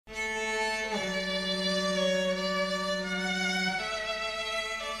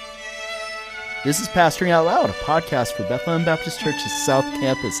This is Pastoring Out Loud, a podcast for Bethlehem Baptist Church's South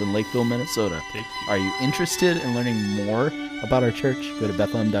Campus in Lakeville, Minnesota. Are you interested in learning more about our church? Go to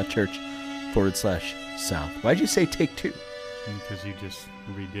Bethlehem.Church/South. Why'd you say take two? Because you just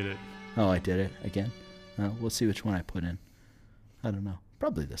redid it. Oh, I did it again? We'll see which one I put in. I don't know.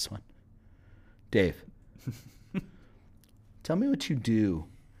 Probably this one. Dave, tell me what you do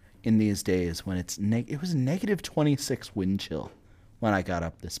in these days when it was negative 26 wind chill when I got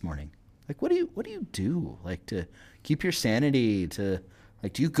up this morning. Like, what do you do? Like, to keep your sanity, do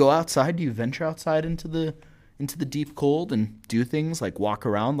you go outside? Do you venture outside into the deep cold and do things like walk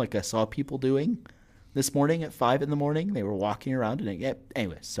around like I saw people doing this morning at 5 a.m? They were walking around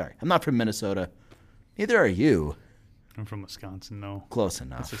anyway, sorry. I'm not from Minnesota. Neither are you. I'm from Wisconsin, though. Close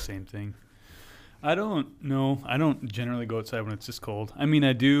enough. It's the same thing. I don't know. I don't generally go outside when it's this cold. I mean,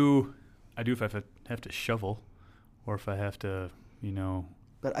 I do if I have to shovel or if I have to,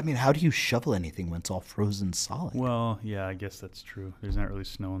 But, I mean, how do you shovel anything when it's all frozen solid? Well, yeah, I guess that's true. There's not really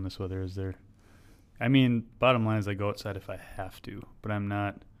snow in this weather, is there? I mean, bottom line is I go outside if I have to, but I'm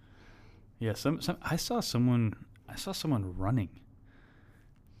not. Yeah, I saw someone running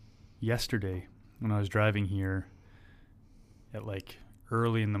yesterday when I was driving here at like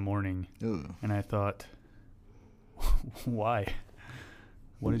early in the morning. Ooh. And I thought, why?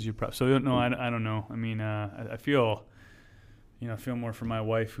 What is your problem? So, no, I don't know. I mean, I feel... I feel more for my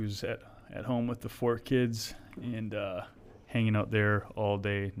wife who's at home with the 4 kids and hanging out there all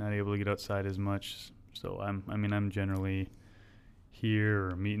day, not able to get outside as much. So I'm generally here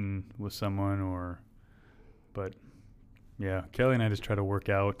or meeting with someone but yeah, Kelly and I just try to work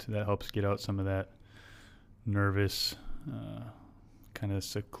out. That helps get out some of that nervous, kind of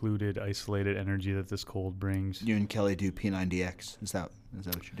secluded, isolated energy that this cold brings. You and Kelly do P90X. Is that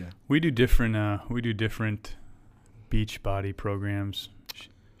what you're doing? We do different beach body programs.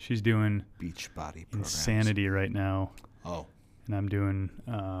 She's doing beach body programs. Insanity right now. Oh. And I'm doing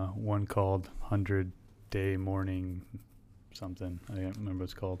one called 100-day morning something. I don't remember what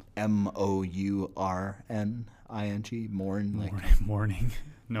it's called. MOURNING? Morning.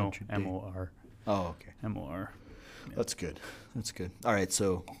 No, MOR. Oh, okay. MOR. Yeah. That's good. All right,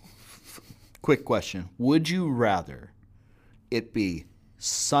 so quick question. Would you rather it be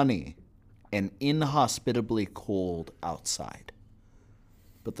sunny and inhospitably cold outside,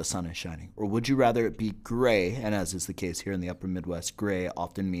 but the sun is shining? Or would you rather it be gray, and as is the case here in the upper Midwest, gray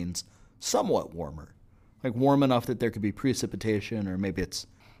often means somewhat warmer, like warm enough that there could be precipitation, or maybe it's,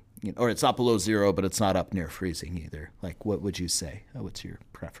 or it's not below zero, but it's not up near freezing either. Like, what would you say? What's your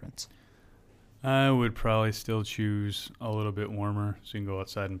preference? I would probably still choose a little bit warmer so you can go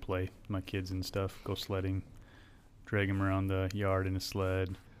outside and play with my kids and stuff, go sledding, drag them around the yard in a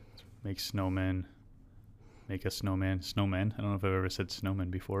sled, make a snowman. Snowman. I don't know if I've ever said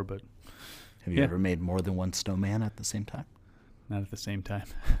snowman before, but... Have you ever made more than one snowman at the same time? Not at the same time.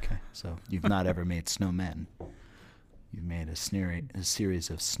 Okay, so you've not ever made snowmen. You've made a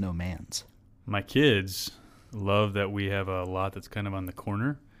series of snowmans. My kids love that we have a lot that's kind of on the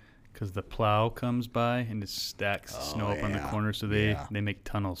corner because the plow comes by and it stacks snow up on the corner, so they make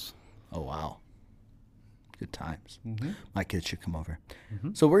tunnels. Oh, wow. Good times. Mm-hmm. My kids should come over.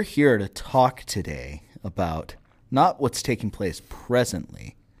 Mm-hmm. So we're here to talk today about not what's taking place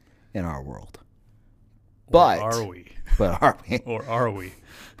presently in our world. But are we? But are we? Or are we?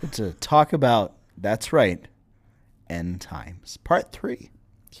 But to talk about, that's right, end times. Part 3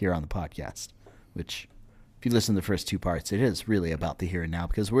 here on the podcast, which if you listen to the first 2 parts, it is really about the here and now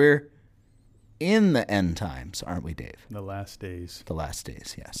because we're in the end times, aren't we, Dave? The last days. The last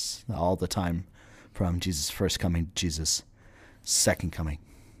days, yes. All the time from Jesus' first coming to Jesus' second coming.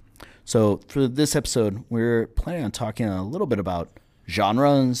 So for this episode, we're planning on talking a little bit about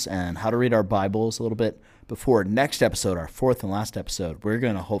genres and how to read our Bibles a little bit. Before next episode, our 4th and last episode, we're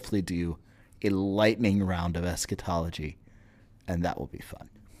going to hopefully do a lightning round of eschatology, and that will be fun.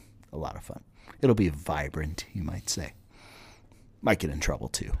 A lot of fun. It'll be vibrant, you might say. Might get in trouble,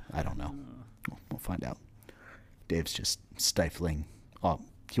 too. I don't know. We'll find out. Dave's just stifling. Oh,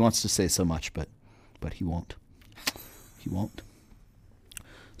 he wants to say so much, but he won't. He won't.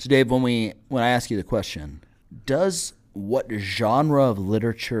 So, Dave, when I ask you the question, does what genre of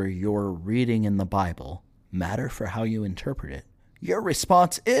literature you're reading in the Bible matter for how you interpret it? Your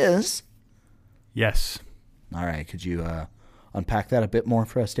response is... Yes. All right. Could you unpack that a bit more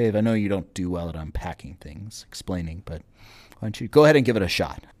for us, Dave? I know you don't do well at unpacking things, explaining, but why don't you go ahead and give it a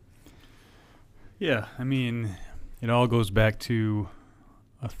shot? Yeah, I mean, it all goes back to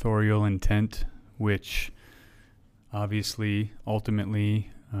authorial intent, which obviously, ultimately,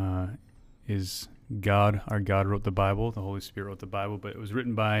 is God. Our God wrote the Bible. The Holy Spirit wrote the Bible, but it was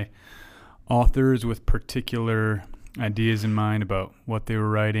written by authors with particular ideas in mind about what they were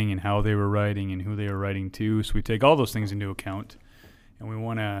writing and how they were writing and who they were writing to. So we take all those things into account, and we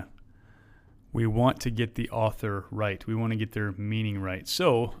want to get the author right. We want to get their meaning right.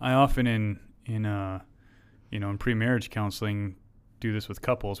 So I often in pre-marriage counseling do this with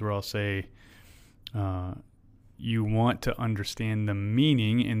couples where I'll say, you want to understand the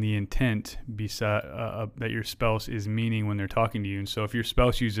meaning and the intent that your spouse is meaning when they're talking to you. And so if your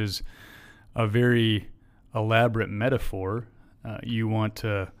spouse uses a very elaborate metaphor, you want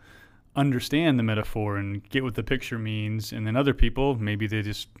to understand the metaphor and get what the picture means. And then other people, maybe they're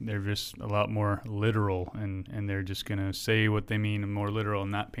just a lot more literal, and they're just going to say what they mean more literal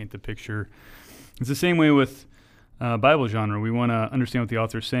and not paint the picture. It's the same way with Bible genre. We want to understand what the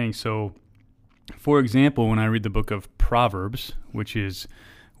author is saying. So, for example, when I read the book of Proverbs, which is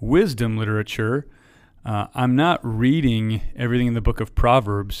wisdom literature, I'm not reading everything in the book of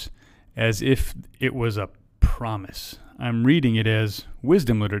Proverbs as if it was a promise. I'm reading it as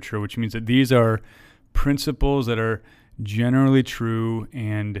wisdom literature, which means that these are principles that are generally true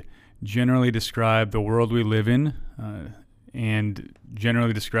and generally describe the world we live in, and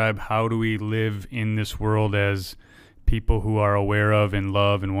generally describe how do we live in this world as people who are aware of and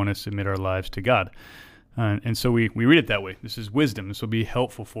love and want to submit our lives to God. And so we read it that way. This is wisdom. This will be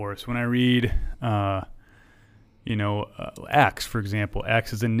helpful for us. When I read, Acts, for example,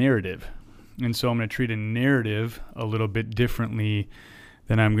 Acts is a narrative. And so I'm going to treat a narrative a little bit differently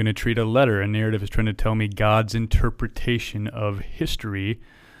than I'm going to treat a letter. A narrative is trying to tell me God's interpretation of history.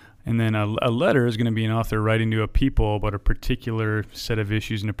 And then a letter is going to be an author writing to a people about a particular set of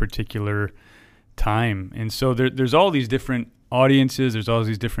issues in a particular time. And so there's all these different audiences, there's all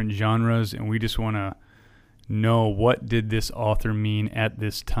these different genres, and we just want to know what did this author mean at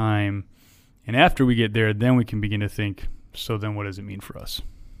this time. And after we get there, then we can begin to think, so then what does it mean for us?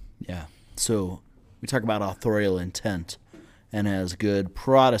 Yeah. So we talk about authorial intent, and as good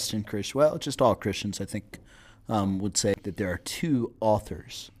Protestant Christians, well, just all Christians, I think, would say that there are two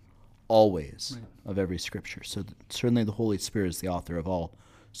authors always of every scripture. So certainly the Holy Spirit is the author of all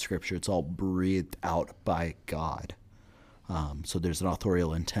Scripture. It's all breathed out by God. So there's an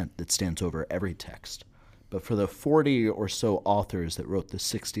authorial intent that stands over every text. But for the 40 or so authors that wrote the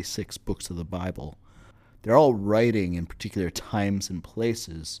 66 books of the Bible, they're all writing in particular times and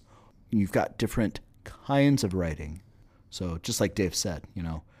places. You've got different kinds of writing. So just like Dave said,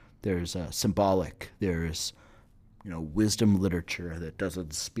 there's symbolic, there's wisdom literature that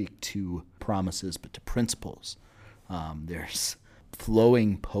doesn't speak to promises but to principles. There's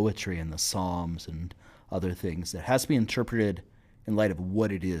flowing poetry in the Psalms and other things that has to be interpreted in light of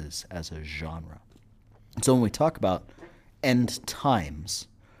what it is as a genre. So when we talk about end times,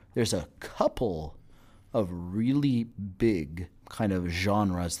 there's a couple of really big kind of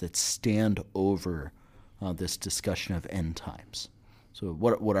genres that stand over this discussion of end times. So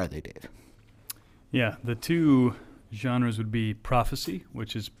what are they, Dave? Yeah, the two genres would be prophecy,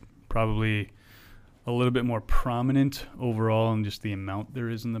 which is probably a little bit more prominent overall in just the amount there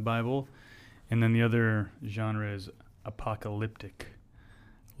is in the Bible. And then the other genre is apocalyptic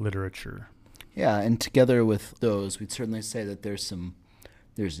literature. Yeah, and together with those, we'd certainly say that there's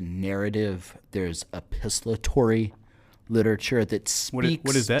narrative, there's epistolatory literature that speaks.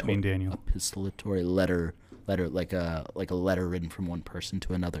 What does that mean, Daniel? Epistolatory letter like a letter written from one person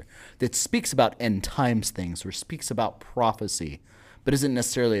to another that speaks about end times things or speaks about prophecy, but isn't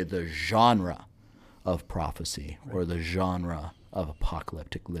necessarily the genre of prophecy or the genre of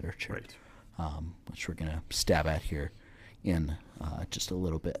apocalyptic literature, which we're going to stab at here in just a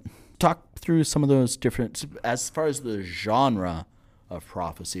little bit. Talk through some of those different, as far as the genre of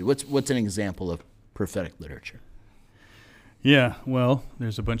prophecy. What's an example of prophetic literature? Yeah, well,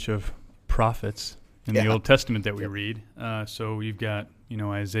 there's a bunch of prophets in the Old Testament that we read. So you've got,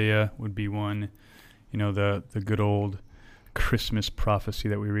 Isaiah would be one, the good old Christmas prophecy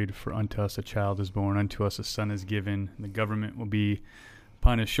that we read, for unto us a child is born, unto us a son is given, and the government will be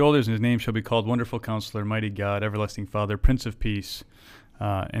upon his shoulders, and his name shall be called Wonderful Counselor, Mighty God, Everlasting Father, Prince of Peace.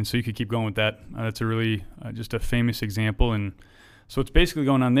 And so you could keep going with that. That's a really just a famous example. And so what's basically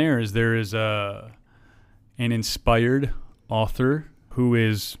going on there is an inspired author who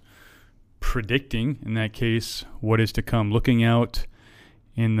is predicting, in that case, what is to come, looking out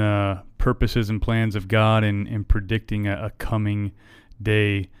in the purposes and plans of God and predicting a coming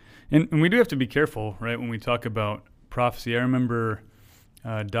day. And we do have to be careful, right, when we talk about prophecy. I remember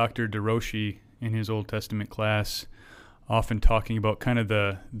Dr. DeRoshi in his Old Testament class often talking about kind of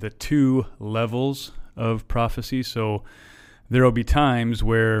the two levels of prophecy. So there will be times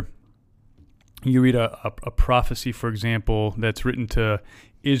where you read a prophecy, for example, that's written to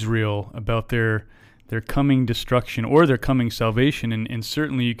Israel about their coming destruction or their coming salvation, and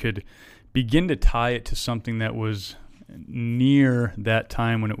certainly you could begin to tie it to something that was near that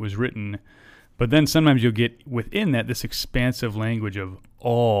time when it was written. But then sometimes you'll get within that this expansive language of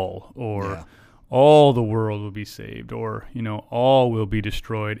all, or all the world will be saved, or all will be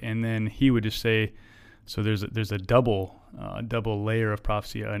destroyed. And then he would just say, so there's a double layer of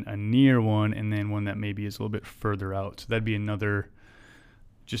prophecy, a near one, and then one that maybe is a little bit further out. So that'd be another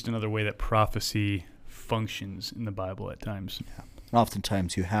way that prophecy functions in the Bible at times. Yeah. And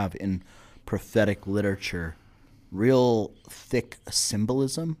oftentimes you have in prophetic literature real thick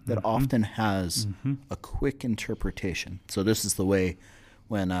symbolism that often has a quick interpretation. So this is the way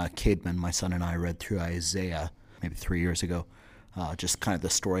when Cademan, my son, and I read through Isaiah maybe 3 years ago, just kind of the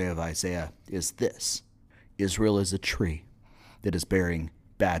story of Isaiah is this. Israel is a tree that is bearing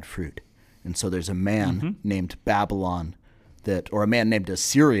bad fruit. And so there's a man named Babylon or a man named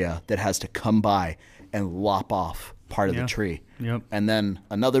Assyria that has to come by and lop off part of the tree. Yep. And then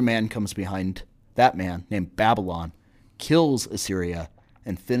another man comes behind that man named Babylon, kills Assyria,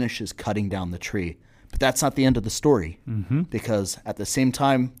 and finishes cutting down the tree. But that's not the end of the story, because at the same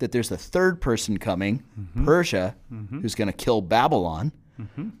time that there's a third person coming, Persia, who's going to kill Babylon,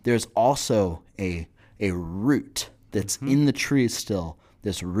 there's also a root that's in the tree still,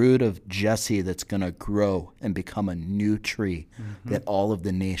 this root of Jesse that's going to grow and become a new tree that all of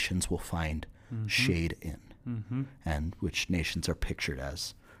the nations will find shade in, and which nations are pictured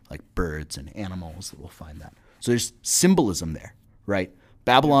as like birds and animals that will find that. So there's symbolism there, right?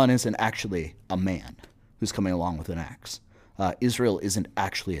 Babylon isn't actually a man who's coming along with an axe. Israel isn't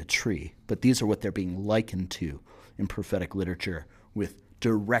actually a tree, but these are what they're being likened to in prophetic literature with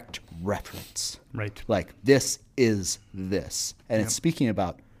direct reference. Right. Like, this is this. And it's speaking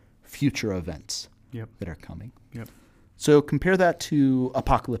about future events that are coming. Yep. So compare that to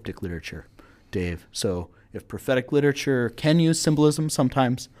apocalyptic literature, Dave. So if prophetic literature can use symbolism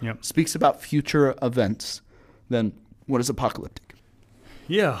sometimes, speaks about future events, then what is apocalyptic?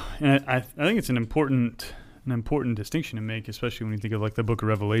 Yeah, and I think it's an important distinction to make, especially when you think of like the book of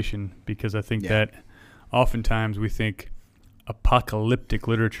Revelation, because I think that oftentimes we think apocalyptic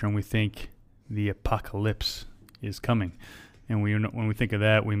literature and we think the apocalypse is coming. And when we think of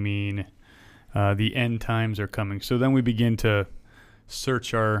that, we mean the end times are coming. So then we begin to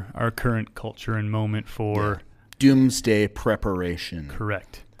search our current culture and moment for doomsday preparation.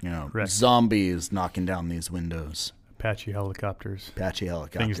 Correct. Zombies knocking down these windows. Apache helicopters.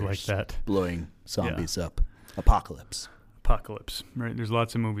 Things like that. Blowing zombies up. Apocalypse, right? There's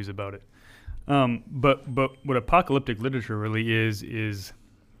lots of movies about it. But what apocalyptic literature really is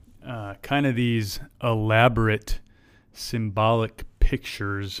kind of these elaborate symbolic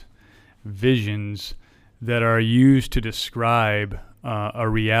pictures, visions that are used to describe a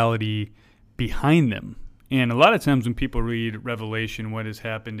reality behind them. And a lot of times when people read Revelation, what has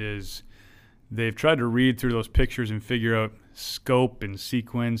happened is they've tried to read through those pictures and figure out scope and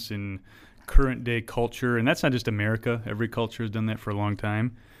sequence and current day culture. And that's not just America. Every culture has done that for a long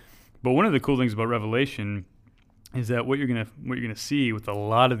time. But one of the cool things about Revelation is that what you're gonna see with a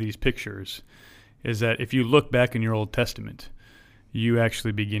lot of these pictures is that if you look back in your Old Testament, you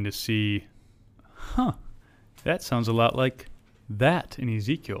actually begin to see, that sounds a lot like that in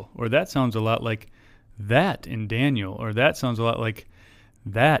Ezekiel, or that sounds a lot like that in Daniel, or that sounds a lot like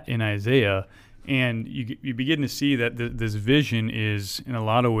that in Isaiah. And you begin to see that this vision is, in a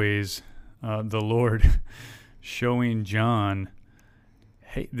lot of ways, the Lord showing John,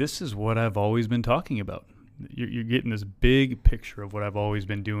 hey, this is what I've always been talking about. You're getting this big picture of what I've always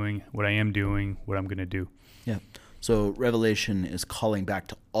been doing, what I am doing, what I'm going to do. Yeah. So Revelation is calling back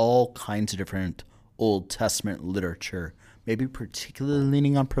to all kinds of different Old Testament literature, maybe particularly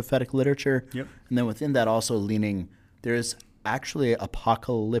leaning on prophetic literature. Yep. And then within that also there is actually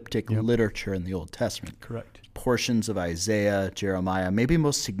apocalyptic literature in the Old Testament. Correct. Portions of Isaiah, Jeremiah, maybe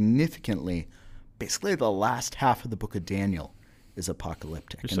most significantly, basically the last half of the book of Daniel is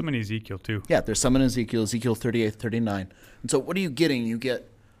apocalyptic. There's some in Ezekiel too. Yeah, there's some in Ezekiel 38, 39. And so what are you getting? You get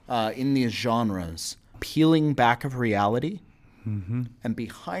in these genres, peeling back of reality, and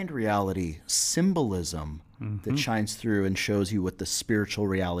behind reality, symbolism that shines through and shows you what the spiritual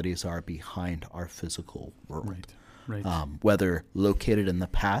realities are behind our physical world. Right. Whether located in the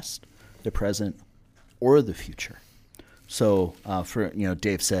past, the present, or the future. So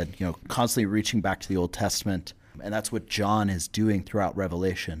Dave said, constantly reaching back to the Old Testament. And that's what John is doing throughout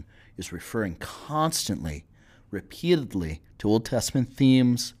Revelation, is referring constantly, repeatedly to Old Testament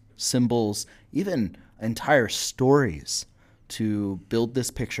themes, symbols, even entire stories to build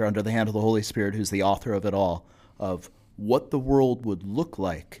this picture under the hand of the Holy Spirit, who's the author of it all, of what the world would look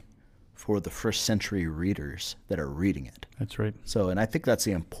like for the first century readers that are reading it. That's right. So, and I think that's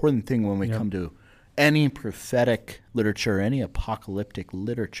the important thing when we Yep. come to any prophetic literature, any apocalyptic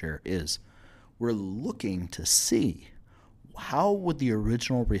literature, is we're looking to see how would the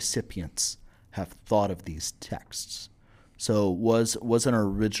original recipients have thought of these texts. So was an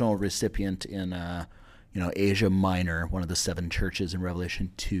original recipient in Asia Minor, one of the 7 churches in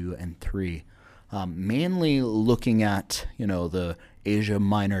Revelation 2 and 3, mainly looking at the Asia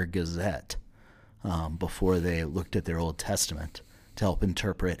Minor Gazette before they looked at their Old Testament to help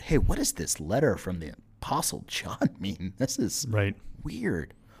interpret, hey, what does this letter from the Apostle John mean? This is Right.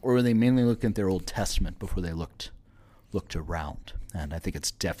 weird. Or were they mainly looking at their Old Testament before they looked around? And I think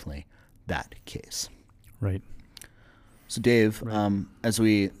it's definitely that case. Right. So Dave, Right. as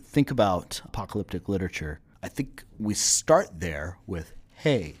we think about apocalyptic literature, I think we start there with,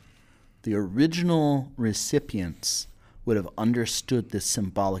 hey, the original recipients would have understood this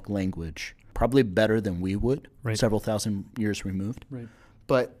symbolic language probably better than we would, Right. several thousand years removed. Right.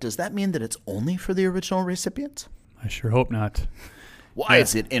 But does that mean that it's only for the original recipients? I sure hope not. Why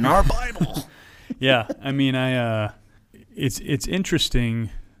is it in our Bible? Yeah, I mean, it's interesting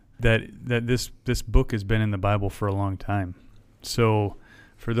that this book has been in the Bible for a long time. So,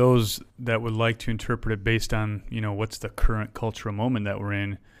 for those that would like to interpret it based on what's the current cultural moment that we're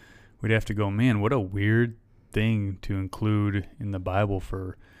in, we'd have to go, man, what a weird thing to include in the Bible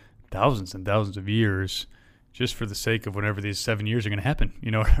for thousands and thousands of years, just for the sake of whenever these 7 years are going to happen,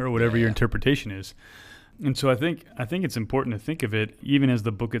 or whatever your interpretation is. And so I think it's important to think of it, even as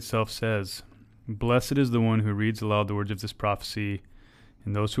the book itself says, blessed is the one who reads aloud the words of this prophecy,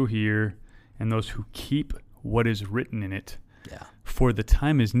 and those who hear, and those who keep what is written in it. Yeah. For the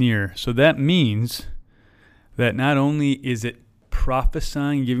time is near. So that means that not only is it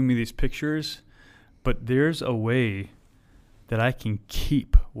prophesying, giving me these pictures, but there's a way that I can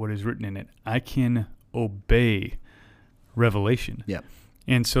keep what is written in it. I can obey revelation. Yep.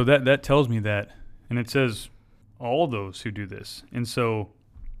 And so that tells me that. And it says all those who do this. And so,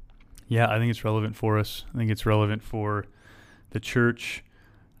 yeah, I think it's relevant for us. I think it's relevant for the church.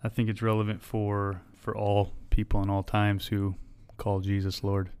 I think it's relevant for all people in all times who call Jesus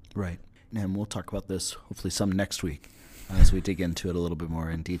Lord. Right. And we'll talk about this hopefully some next week as we dig into it a little bit more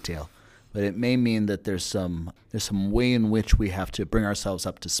in detail. But it may mean that there's some way in which we have to bring ourselves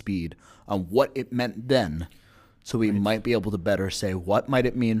up to speed on what it meant then, so we might be able to better say what might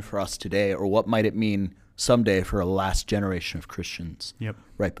it mean for us today, or what might it mean someday for a last generation of Christians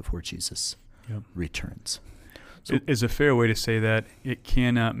right before Jesus returns. So, is a fair way to say that it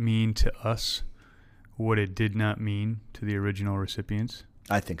cannot mean to us what it did not mean to the original recipients?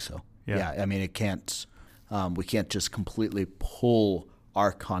 I think so. Yeah. I mean, it can't. We can't just completely pull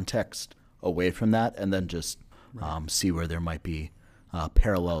our context away from that and then just see where there might be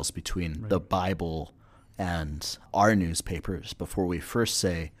parallels between the Bible and our newspapers before we first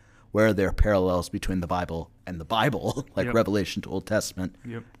say where are there parallels between the Bible and the Bible, like Revelation to Old Testament,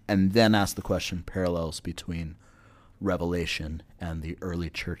 and then ask the question, parallels between Revelation and the early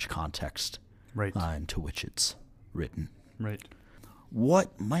church context into which it's written. Right.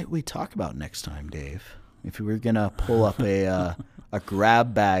 What might we talk about next time, Dave? If we were going to pull up a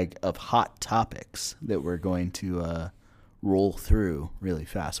grab bag of hot topics that we're going to roll through really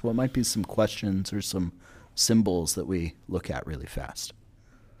fast, what might be some questions or some symbols that we look at really fast?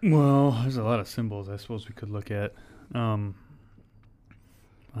 Well, there's a lot of symbols I suppose we could look at.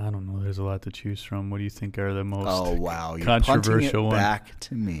 I don't know. There's a lot to choose from. What do you think are the most You're controversial punting it ones? back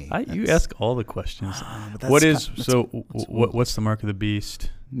to me. You ask all the questions. What's the mark of the beast?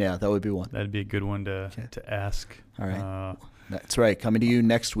 Yeah, that would be one. That'd be a good one to ask. All right. That's right. Coming to you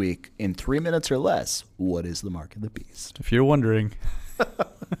next week in 3 minutes or less. What is the mark of the beast? If you're wondering,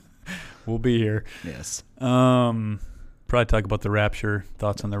 we'll be here. Yes. Probably talk about the rapture,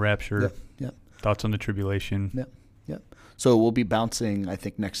 thoughts on the rapture, Yep. thoughts on the tribulation. Yep. So we'll be bouncing, I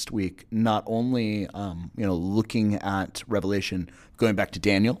think, next week, not only looking at Revelation, going back to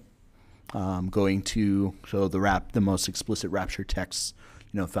Daniel, going to the most explicit rapture texts,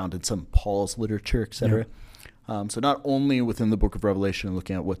 found in some Paul's literature, etc. So not only within the book of Revelation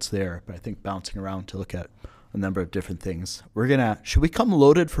looking at what's there, but I think bouncing around to look at a number of different things. Should we come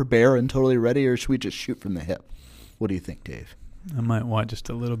loaded for bear and totally ready, or should we just shoot from the hip? What do you think, Dave? I might want just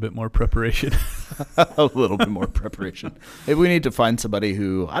a little bit more preparation. A little bit more preparation. Maybe we need to find somebody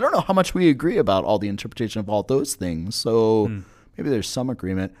who, I don't know how much we agree about all the interpretation of all those things. So maybe there's some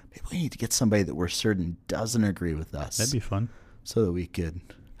agreement. Maybe we need to get somebody that we're certain doesn't agree with us. That'd be fun. So that we could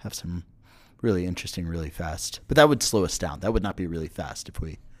have some really interesting really fast. But that would slow us down. That would not be really fast if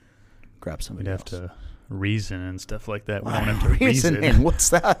we grab somebody We'd have else. to reason and stuff like that. We don't have to Reasoning. reason. What's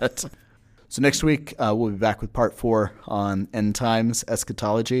that? So next week, we'll be back with part 4 on end times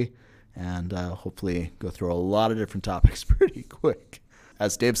eschatology, and hopefully go through a lot of different topics pretty quick.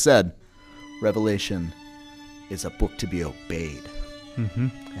 As Dave said, Revelation is a book to be obeyed. Mm-hmm.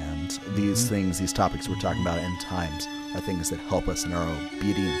 And these things, these topics we're talking about end times, are things that help us in our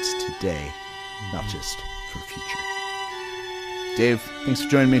obedience today, not just for the future. Dave, thanks for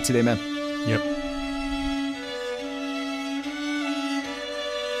joining me today, man. Yep.